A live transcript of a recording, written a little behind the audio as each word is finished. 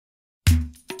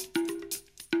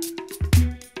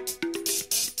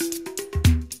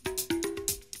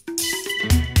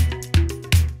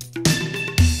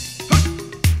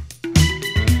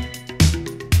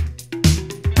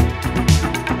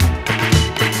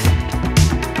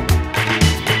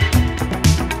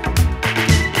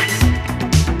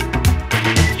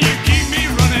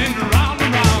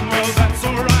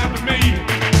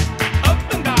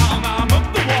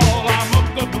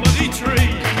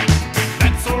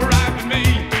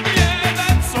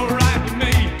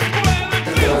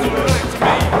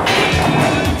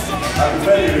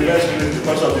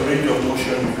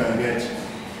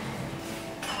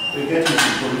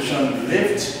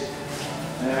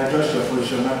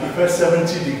prefer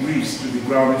 70 degrees to the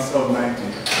ground instead of 90.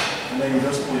 And then you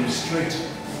just pull it straight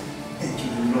into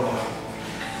the lower,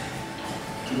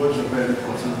 towards your belly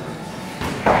button.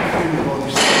 Feel the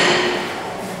body straight.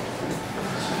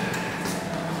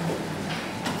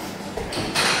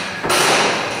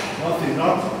 Nothing,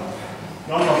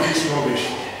 none of this rubbish.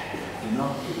 You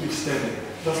know, keep it steady.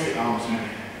 Just the arms move.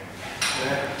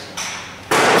 There.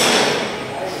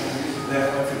 There.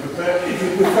 If you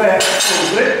prefer,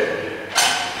 hold it.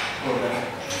 Go there.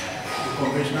 The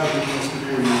conventional fitness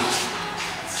people use.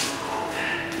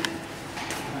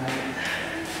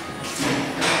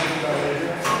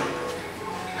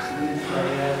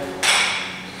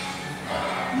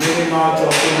 Minimal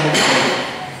jumping movement,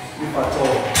 if at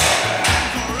all.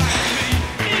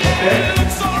 Okay.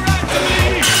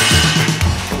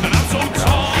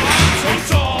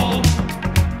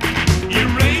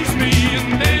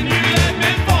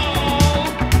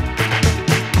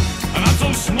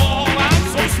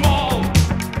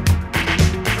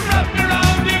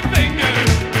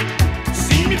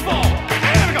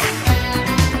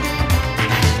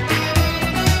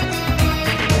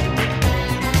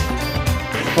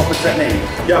 Proper technique?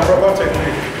 Yeah, proper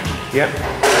technique. Yep.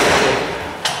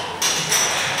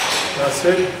 That's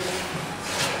it.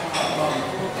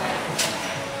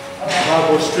 Now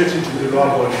go straight into the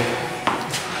lower body.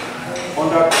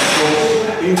 Under control,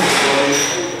 into the body.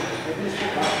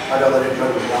 I don't let it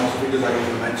drop it down because I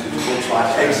implement it. It looks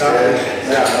like Exactly.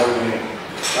 Yeah, I know what you mean.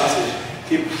 That's it.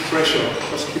 Keep pressure.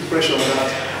 Just keep pressure on that.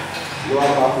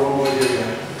 Lower back, one more area.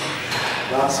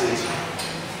 That's it.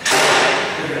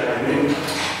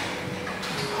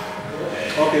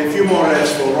 Okay, a few more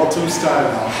reps for rotum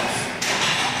style now.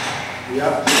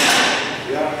 Yeah,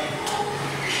 yeah.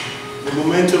 The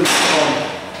momentum is strong.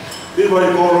 This is what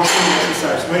you call rushing the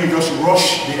exercise. When you just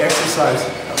rush the exercise.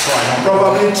 That's right. And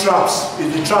probably traps.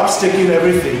 If the traps taking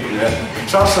everything. Yeah.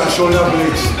 Traps and shoulder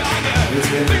blades.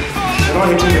 You're not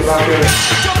hitting the back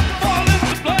area.